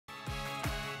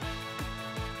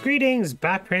Greetings,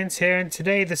 Batprince here, and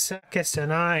today the circus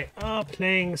and I are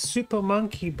playing Super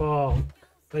Monkey Ball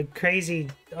with crazy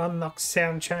unlocked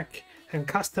soundtrack and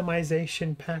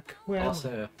customization pack. Well,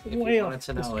 also, if you wanted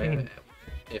to know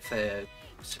if the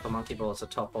Super Monkey Ball is the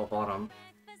top or bottom,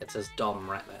 it says Dom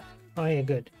right there. Oh yeah,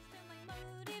 good.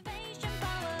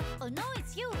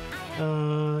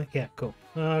 Yeah, cool.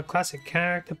 Classic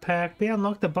character pack. We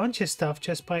unlocked a bunch of stuff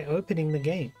just by opening the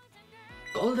game.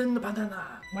 Golden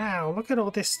banana! Wow, look at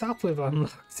all this stuff we've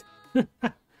unlocked.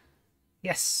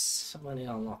 Yes! So many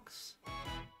unlocks.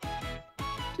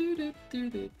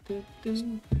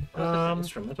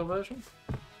 Instrumental version?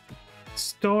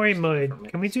 Story mode.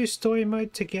 Can we do story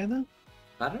mode together?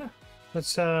 I don't know.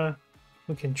 Let's,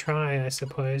 we can try, I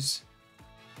suppose.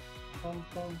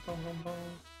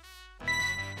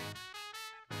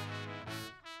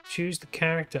 Choose the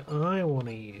character I want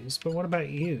to use, but what about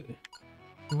you?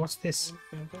 And what's this?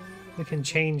 We can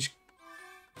change.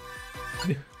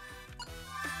 I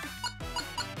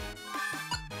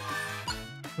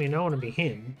mean, I want to be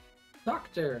him.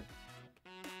 Doctor!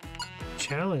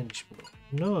 Challenge mode.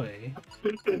 No.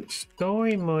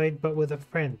 Story mode, but with a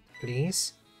friend,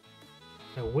 please.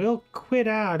 I will quit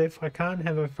out if I can't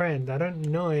have a friend. I don't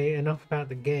know enough about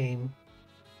the game.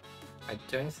 I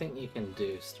don't think you can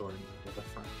do story mode with a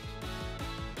friend.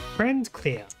 Friend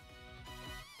clear.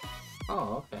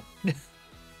 Oh, okay.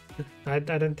 I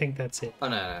don't think that's it. Oh,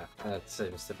 no. That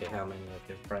seems to be how many of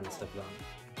your friends have done.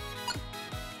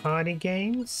 Party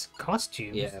games?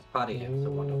 Costumes? Yeah, party games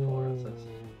are wonderful.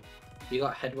 You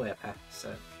got headwear packs,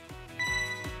 so...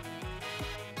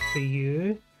 For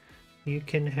you, you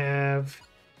can have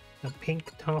a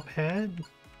pink top hat.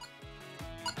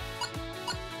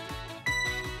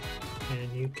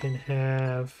 And you can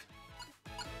have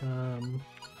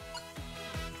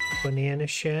banana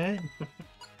shirt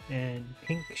and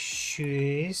pink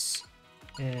shoes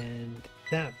and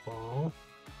that ball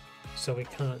so we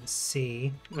can't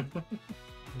see.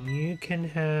 You can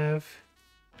have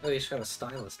oh, you just got a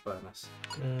stylist bonus.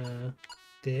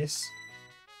 this,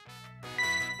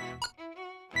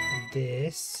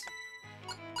 this,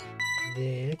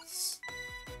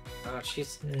 Oh,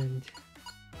 she's... and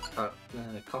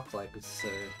cock legs, so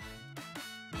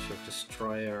she'll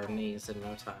destroy her knees in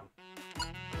no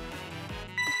time.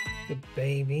 the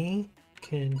baby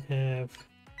can have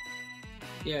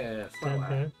Yeah, that flower.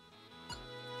 hat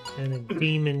and a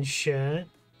demon shirt,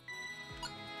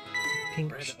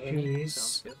 pink Red shoes, Oni,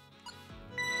 sounds good.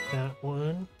 that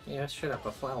one. Yeah, I should have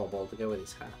a flower ball to go with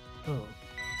his hat. Oh,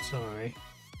 sorry.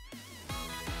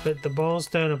 But the balls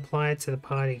don't apply to the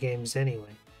party games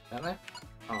anyway. Don't they?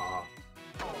 Oh.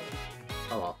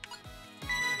 Oh well.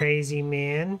 Crazy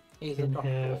man He's a can doctor.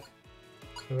 have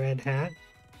a red hat,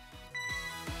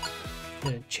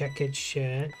 and a checkered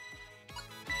shirt,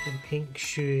 and pink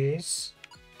shoes,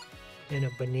 and a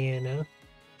banana,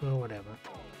 or whatever.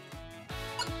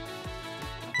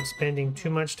 I'm spending too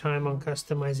much time on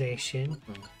customization.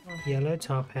 Yellow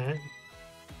top hat,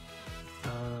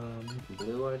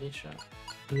 Blue Oni shirt.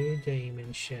 blue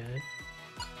diamond shirt,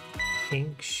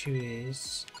 pink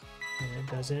shoes, and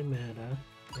it doesn't matter.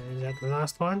 Is that the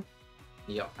last one?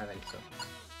 Yeah, I think so.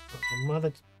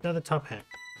 Oh, another top hat.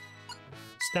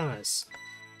 Stars.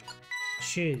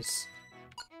 Shoes.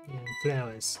 And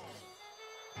flowers.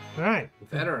 Alright.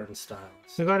 Veteran styles.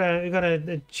 We got an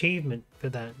achievement for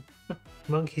that.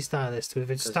 Monkey stylist.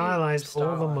 We've stylized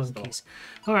all the monkeys.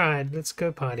 Alright, let's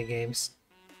go party games.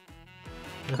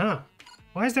 Uh-huh.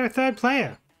 Why is there a third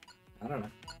player? I don't know.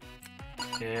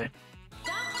 Yeah.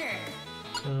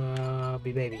 Doctor.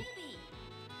 Be baby.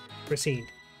 Proceed.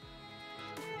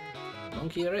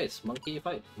 Monkey race, monkey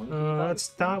fight. Monkey fight, Let's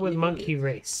start with monkey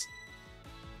race.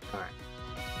 Alright.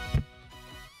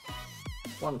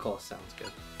 One course sounds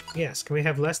good. Yes, can we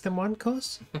have less than one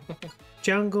course?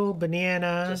 Jungle,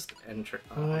 banana, Just enter.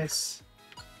 ice.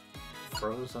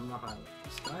 Frozen the highway.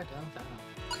 Sky downtown.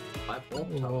 Pipe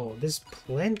warp top. Whoa, there's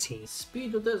plenty.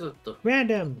 Speed of desert.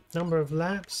 Random number of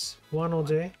laps, one will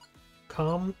do.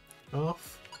 Calm,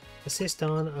 off, assist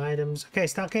on items. Okay,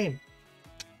 start game.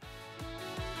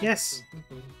 Yes,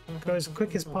 go as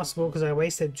quick as possible because I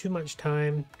wasted too much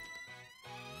time.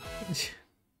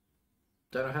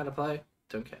 Don't know how to play?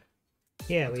 Don't care.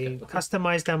 Yeah, we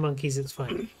customized our monkeys, it's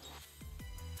fine.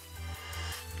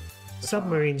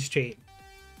 Submarine Street.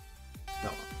 No.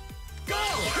 Go!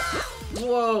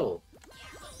 Whoa!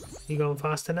 You going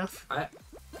fast enough?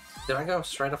 Did I go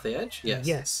straight off the edge? Yes.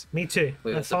 Yes, me too.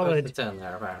 We I were followed. supposed to turn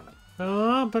there apparently.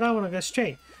 Oh, but I want to go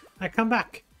straight. I come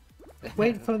back.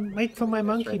 Wait for my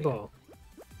monkey Straight ball.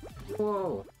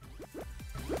 Whoa!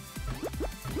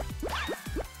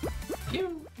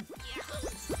 Pew!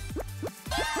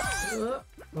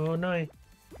 Oh no. I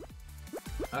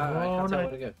can't tell where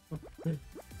to go.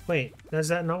 Wait, is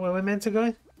that not where we're meant to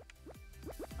go?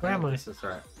 Where am I? This is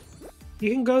right.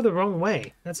 You can go the wrong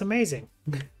way. That's amazing.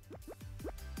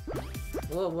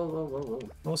 Whoa, whoa, whoa, whoa, whoa.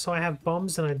 Also, I have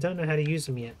bombs and I don't know how to use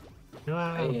them yet.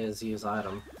 A is use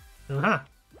item. Aha!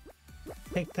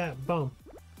 Take that bomb.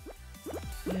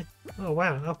 Yeah. Oh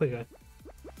wow, up we go.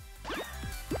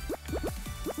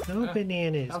 No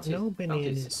bananas. Bounties. No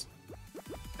bananas.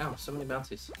 Ow, so many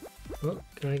bounties. Oh,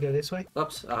 can I go this way?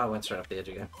 Oops, I went straight up the edge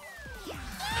again.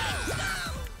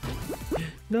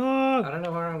 No! I don't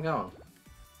know where I'm going.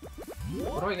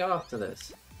 Where do I go after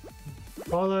this?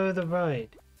 Follow the road.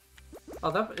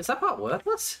 Oh, is that part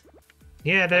worthless?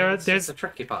 Yeah, there's a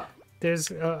tricky part.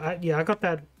 Yeah, I got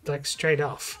that like straight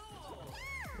off.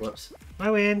 Whoops.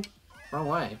 I win. Wrong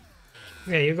way.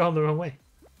 Yeah, you're going the wrong way.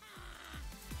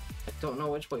 I don't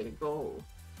know which way to go.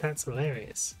 That's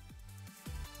hilarious.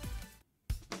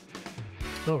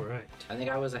 Alright. I think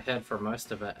I was ahead for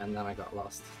most of it and then I got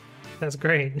lost. That's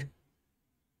great.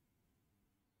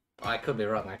 I could be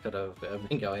wrong. I could have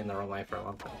been going the wrong way for a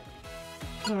long time.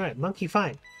 Alright, monkey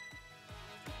fight.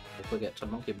 If we get to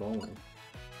monkey bowling.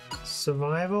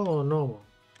 Survival or normal?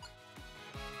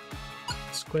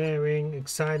 Square ring,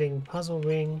 exciting puzzle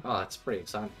ring. Oh, that's pretty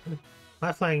exciting.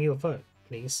 My flying UFO,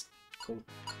 please. Cool.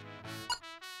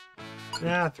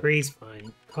 Ah, 3's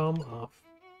fine. Come off.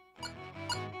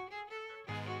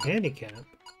 Handicap?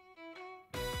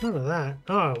 None of that.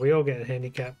 Oh, we all get a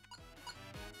handicap.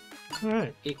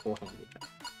 Alright. Equal handicap.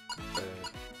 So,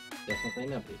 definitely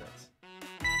nobody does.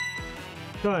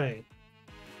 Go.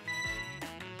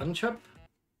 Unchop.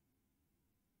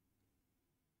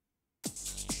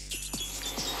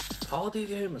 Party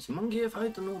game is monkey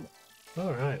fight the normal.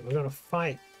 Alright, we're gonna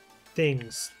fight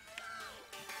things.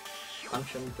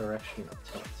 Punch in the direction of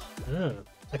tilt. Ah,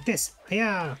 like this.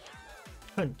 Yeah.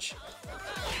 Punch.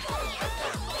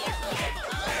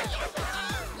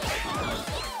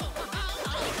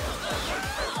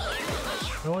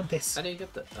 I want this. How do you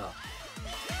get the... Oh.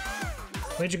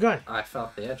 Where'd you go? I fell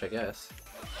off the edge, I guess.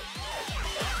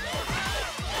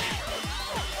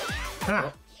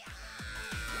 Ah.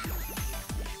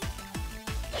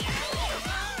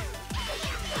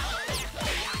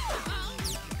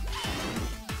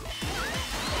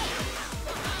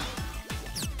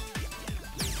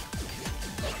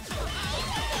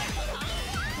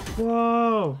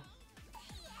 Whoa!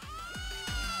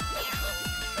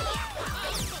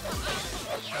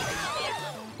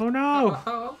 Oh no!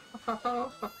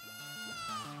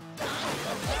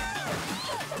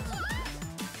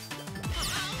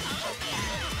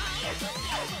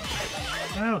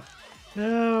 No!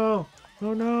 No!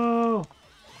 Oh no!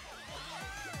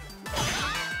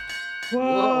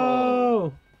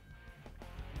 Whoa!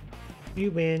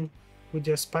 You win with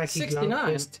your spiky 69? glove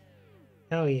fist.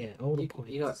 Hell yeah, all the points.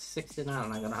 You got 69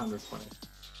 and I got 100 points.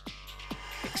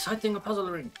 Exciting a puzzle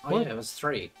ring. Oh What? yeah, it was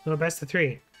 3. No, best of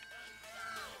 3.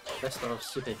 Best of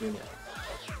Super Junior.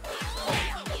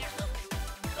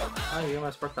 Oh, you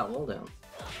almost broke that wall down.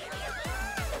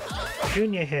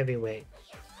 Junior heavyweight.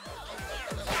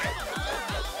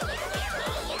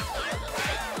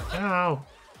 Ow!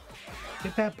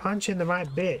 Get that punch in the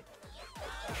right bit.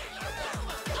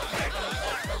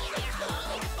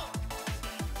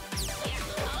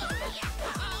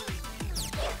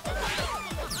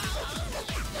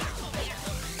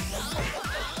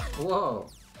 Whoa!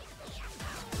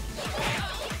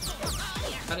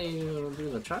 How do you do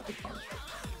the traffic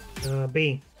punch?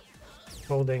 B.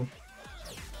 Holding.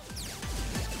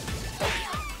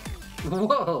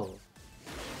 Whoa!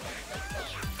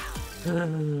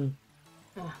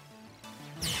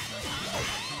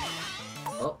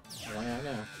 Oh, way I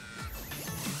go.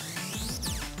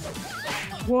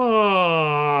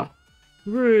 Whoa!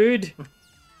 Rude!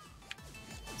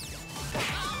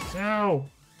 Ow!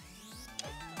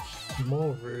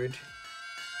 More rude.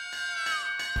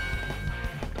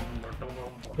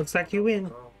 Looks like you win.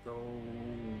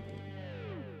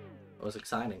 It was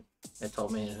exciting. It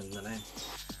told me in the name.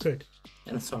 Good.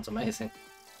 And this one's amazing.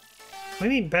 I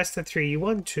mean, best of 3. You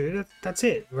won 2. That's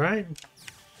it, right?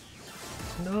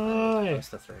 No.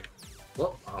 Best of 3.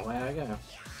 Whoop! Away I go.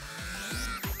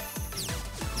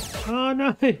 Oh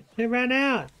no! It ran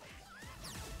out.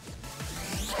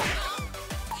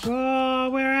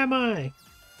 Oh, where am I?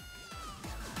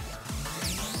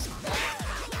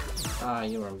 Ah,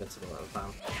 you were invincible at the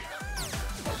time.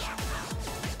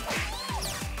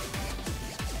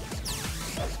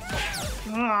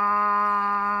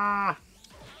 Ah!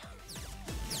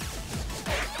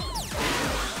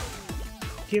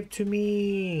 Give to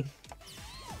me.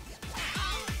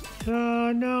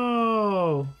 Oh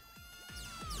no!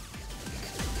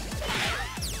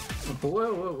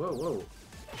 Whoa, whoa, whoa, whoa.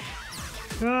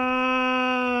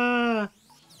 Ah!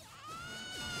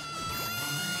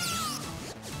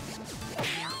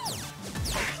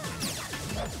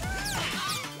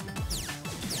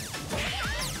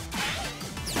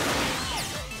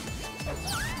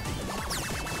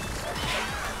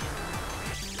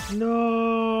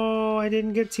 No, I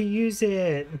didn't get to use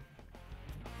it.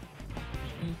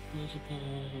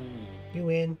 You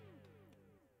win.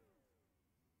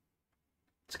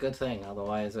 It's a good thing,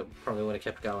 otherwise it probably would have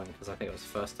kept going, because I think it was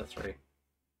first to 3.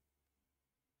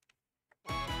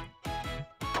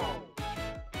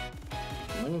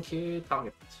 Monkey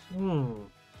target.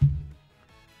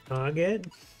 Target,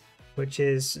 which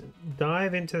is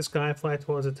dive into the sky, fly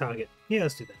towards a target. Yeah,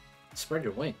 let's do that. Spread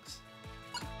your wings.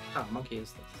 How monkey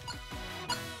is this?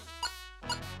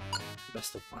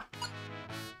 Best of one.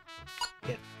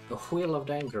 Yeah. The wheel of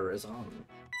danger is on.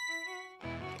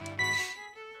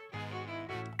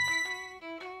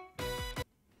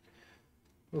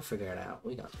 We'll figure it out.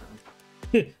 We got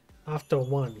time. After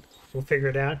 1, we'll figure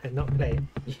it out and not play it.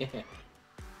 Yeah.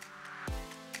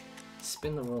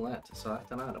 Spin the roulette to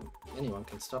select an item. Anyone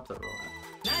can stop the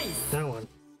roulette. Nice! That one.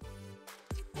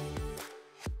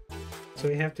 So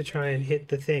we have to try and hit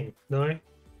the thing, no?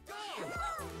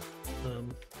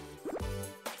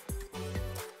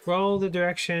 Roll the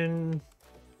direction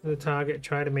of the target,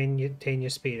 try to maintain your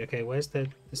speed. Okay, where's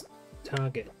this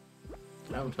target?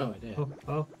 I have no idea.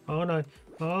 Oh no.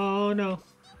 Oh no.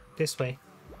 This way.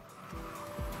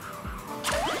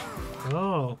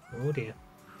 Oh dear.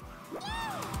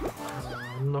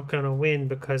 I'm not gonna win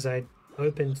because I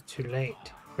opened too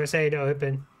late. Press A to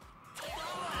open.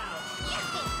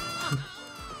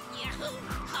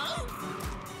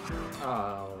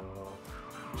 Oh,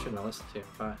 shouldn't have listened to your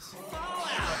advice.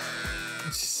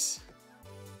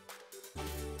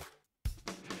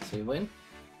 So you win?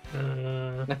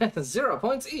 0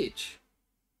 points each.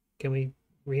 Can we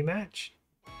rematch?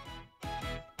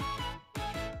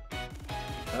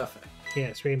 Perfect.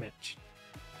 Yes, rematch.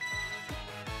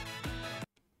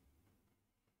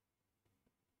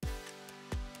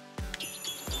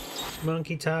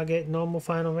 Monkey target, normal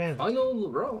final round.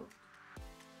 Final round.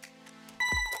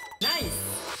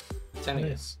 Nice! 10 again.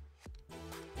 Yes.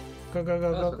 Go, go,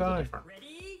 go, go, go.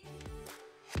 Ready?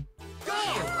 Go!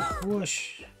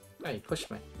 Whoosh. Hey, you pushed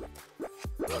me.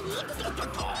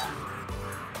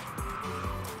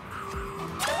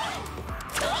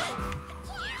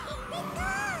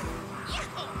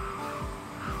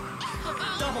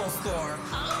 Double score!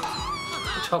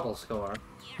 Double score.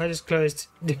 I just closed.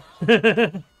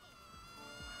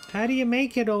 How do you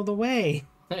make it all the way?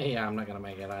 Yeah, I'm not gonna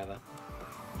make it either.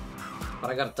 But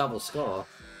I got a double score.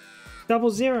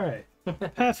 0-0.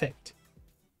 Perfect.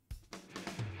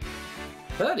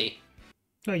 30.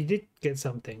 Oh, you did get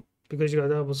something because you got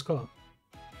a double score.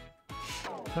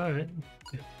 Alright.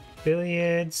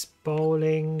 Billiards,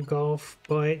 bowling, golf,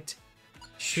 bite,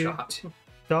 shoot, Shot.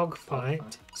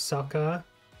 dogfight, soccer,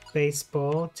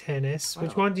 baseball, tennis.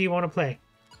 Which one do you want to play?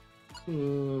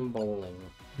 Bowling.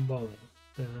 Bowling.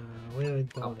 Where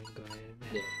would bowling go?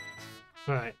 Yeah.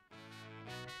 Alright.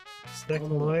 Select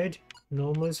Normal. mode.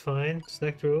 Normal is fine.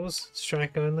 Select rules.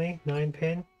 Strike only. 9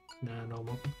 pin. Nah,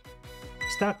 normal.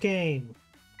 Start game.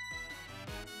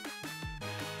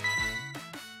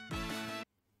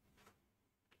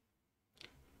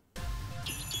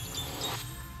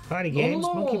 Party games.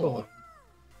 Monkey ball.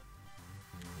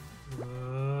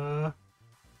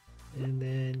 And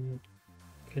then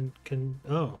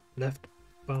oh, left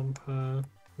bumper,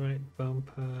 right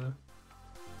bumper.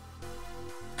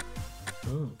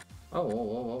 Oh. Oh, whoa,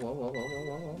 whoa, whoa, whoa, whoa,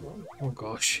 whoa, whoa, whoa. Oh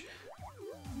gosh.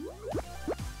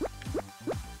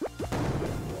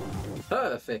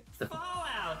 Perfect.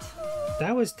 Fallout!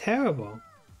 That was terrible.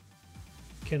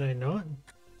 Can I not?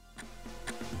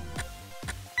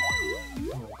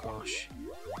 Oh gosh.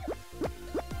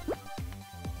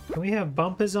 Can we have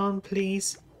bumpers on,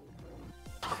 please?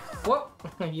 What?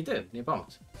 You did. You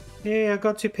bumped. Yeah, I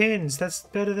got 2 pins. That's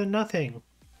better than nothing.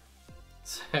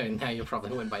 So now you'll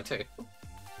probably win by 2.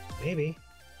 Maybe.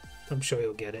 I'm sure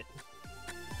you'll get it.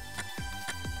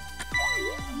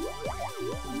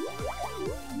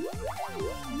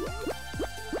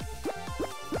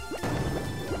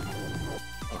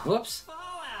 Whoops.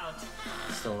 Fallout!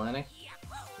 Still landing.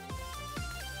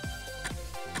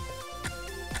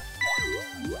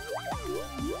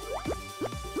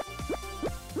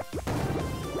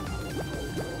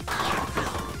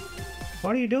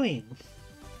 What are you doing?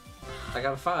 I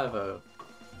got a 5-0.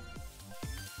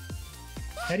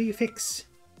 How do you fix?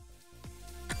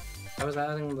 I was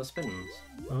adding the spins.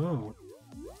 Oh.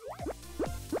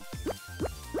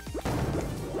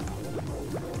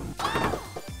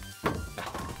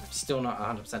 still not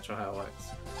 100% sure how it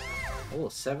works. Oh,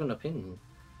 7 a pin.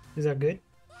 Is that good?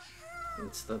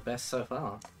 It's the best so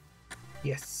far.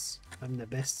 Yes, I'm the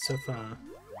best so far.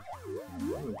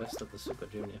 I'm the best of the Super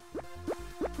Junior.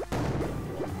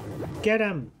 Get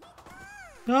him!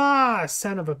 Ah,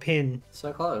 son of a pin.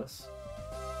 So close.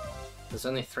 There's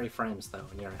only 3 frames though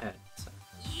when you're ahead. So.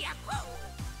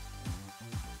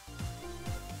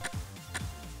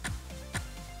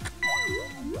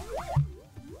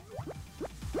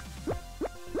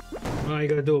 Oh, you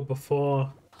gotta do it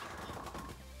before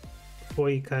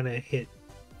you kind of hit.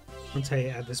 Once I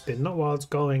add the spin, not while it's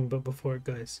going, but before it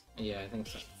goes. Yeah, I think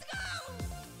so.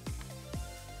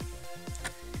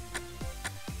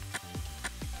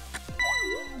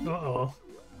 Uh-oh.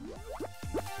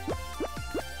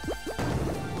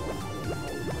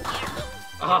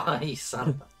 Oh, you son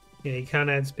of a... Yeah, you can't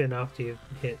add spin after you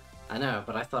hit. I know,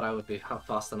 but I thought I would be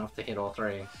fast enough to hit all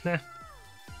 3. Nah.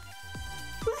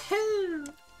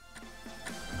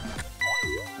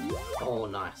 Oh,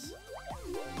 nice.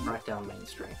 Right down Main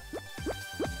Street.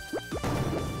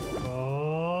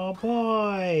 Oh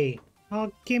boy!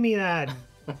 Oh, give me that!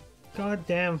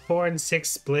 Goddamn 4 and 6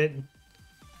 split.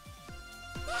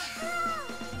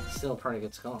 Still a pretty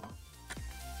good score.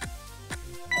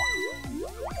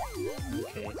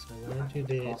 Okay, so I'm gonna do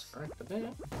this. Correct a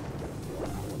bit.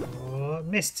 Oh,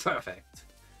 missed! Perfect.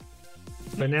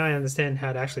 But now I understand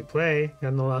how to actually play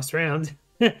on the last round.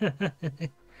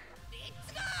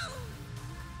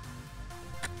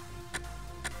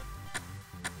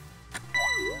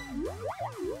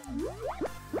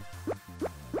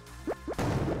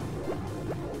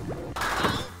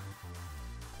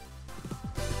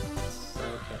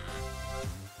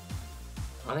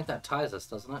 I think that ties us,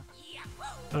 doesn't it?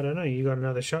 I don't know, you got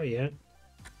another shot yet.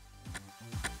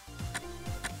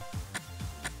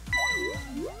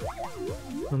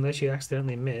 Unless you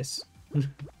accidentally miss.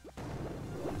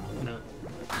 No.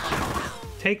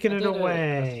 Taking it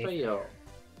away! Oh,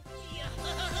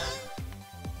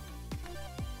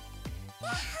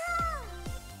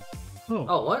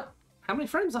 Oh, what? How many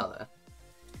frames are there?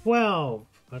 12!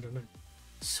 I don't know.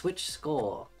 Switch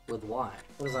score with Y.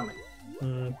 What does that mean?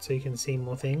 So you can see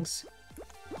more things.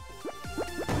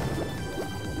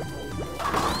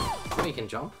 Oh, you can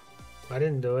jump? I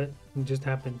didn't do it. It just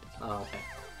happened. Oh, okay.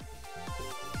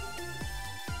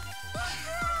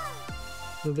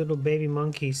 The little baby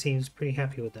monkey seems pretty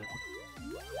happy with that.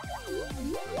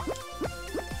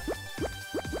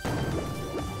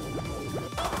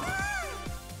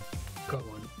 Got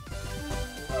one.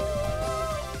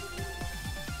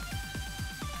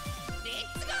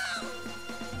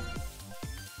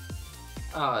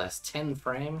 Oh, that's 10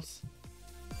 frames.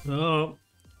 Oh,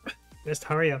 just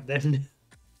hurry up then.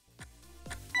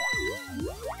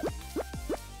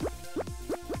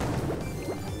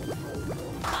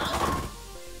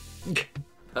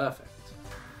 Perfect.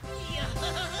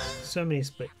 So many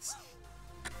splits.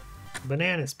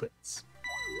 Banana splits.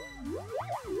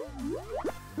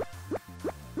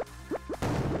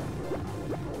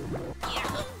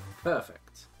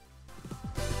 Perfect.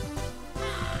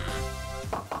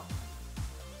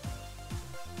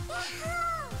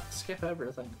 Skip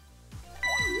everything.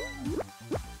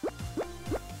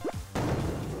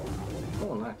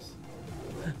 Oh, nice.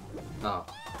 Oh,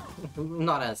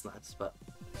 not as nice, but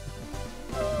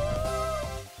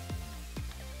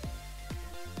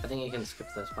I think you can skip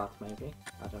those parts, maybe.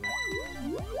 I don't know.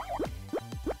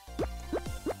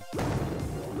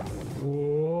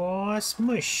 Oh,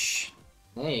 smush.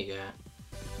 There you go.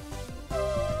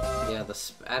 Yeah,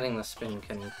 adding the spin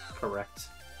can correct.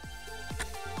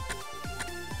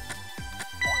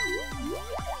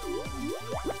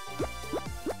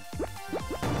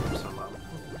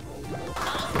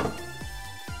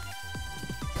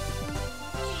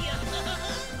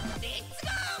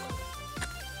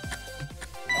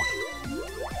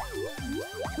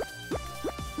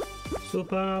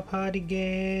 Super party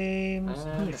games.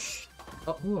 Smush.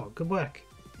 Oh, good work.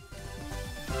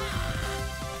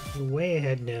 You're way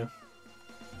ahead now.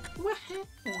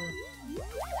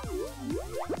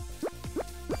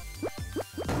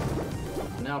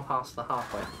 Now past the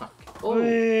halfway mark. Oh,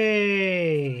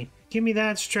 Hey! Give me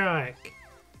that strike.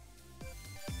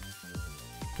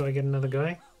 Do I get another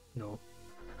guy? No.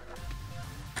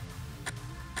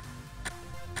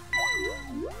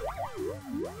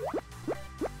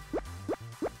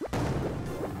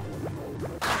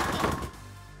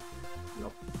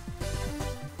 nope.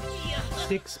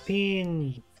 6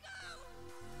 pin.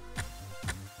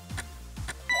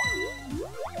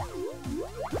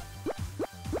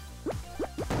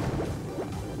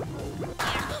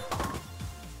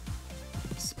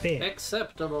 Spit.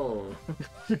 Acceptable.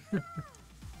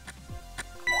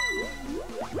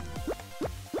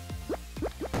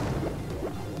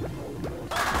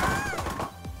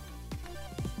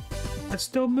 It's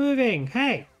still moving.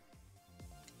 Hey.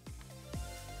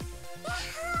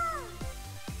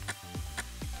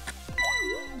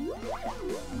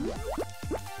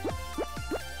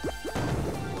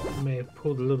 I may have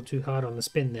pulled a little too hard on the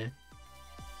spin there.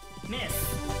 Miss.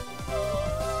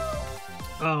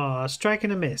 Oh, strike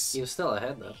and a miss. He was still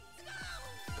ahead though.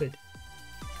 Good.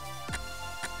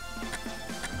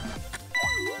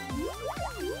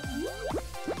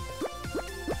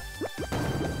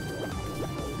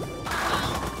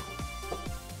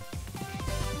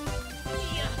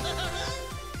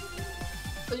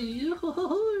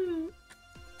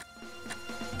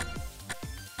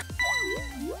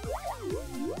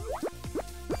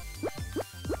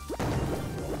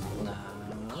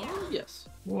 Yes.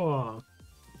 Whoa.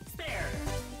 Spare.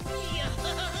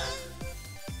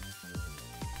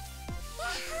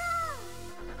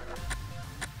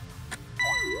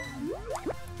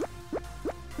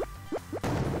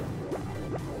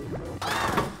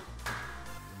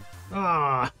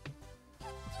 Ah.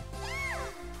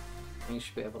 You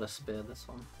should be able to spare this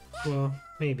one. Well,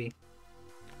 maybe.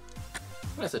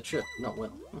 I said should, not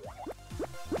will.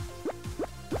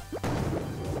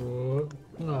 Oh.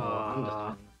 I'm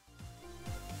Ah.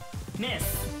 just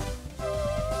Miss.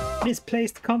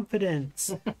 Misplaced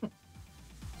confidence.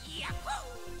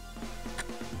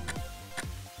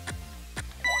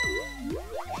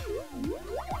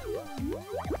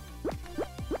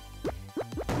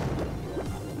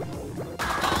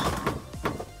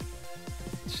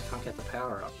 Just can't get the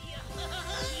power up.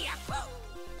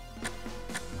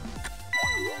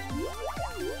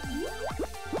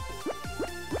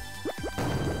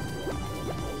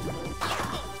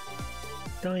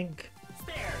 Doink.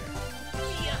 Spare.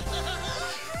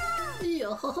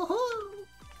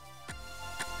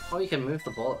 Oh, you can move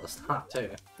the ball at the start too.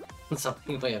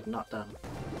 Something we have not done.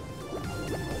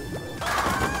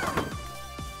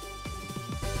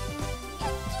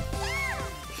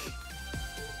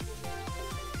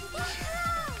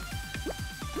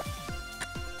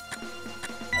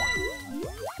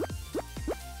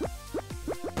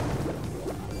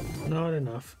 Not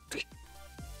enough.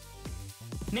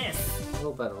 Miss. A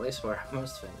little bit, at least we're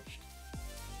almost finished.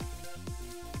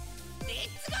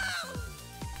 Let's go.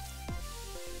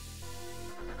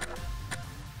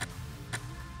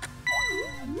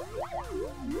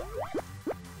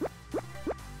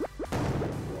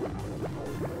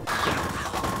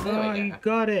 There Oh, we you go.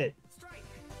 got it. Strike.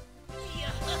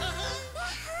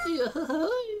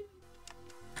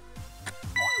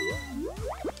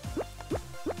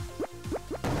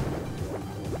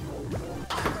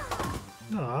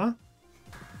 Aw.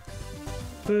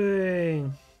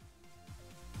 Boom.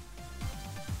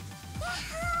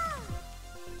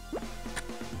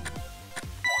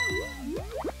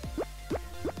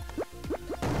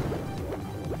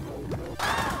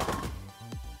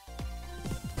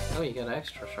 Oh, you get an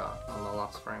extra shot on the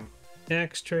last frame.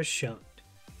 Extra shot.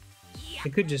 They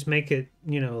could just make it,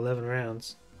 11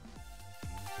 rounds.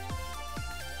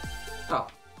 Oh,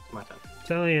 it's my turn.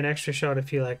 It's only an extra shot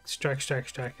if you like strike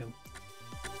him.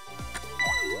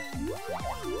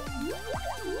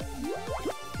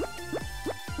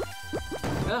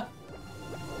 Yeah.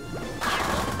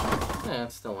 Yeah,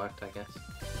 it still worked, I guess.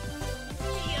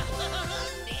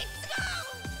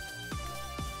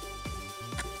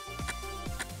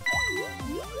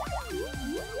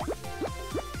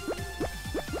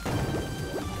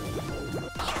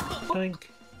 Doink.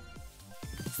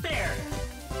 Spare.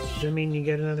 Does that mean you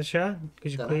get another shot?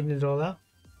 Because you Dunno. cleaned it all up?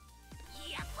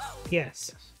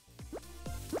 Yes.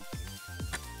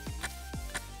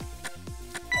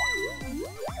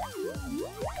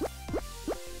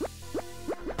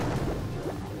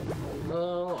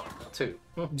 Oh, 2.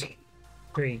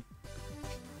 3.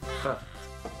 Perfect.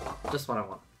 Just what I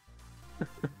want.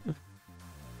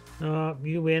 Oh,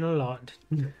 you win a lot.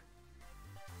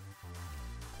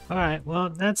 Alright, well,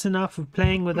 that's enough of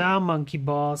playing with our monkey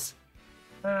balls.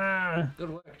 Good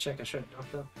work. Check a shirt,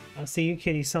 Doctor. I'll see you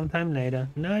kitties sometime later.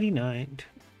 Nighty night.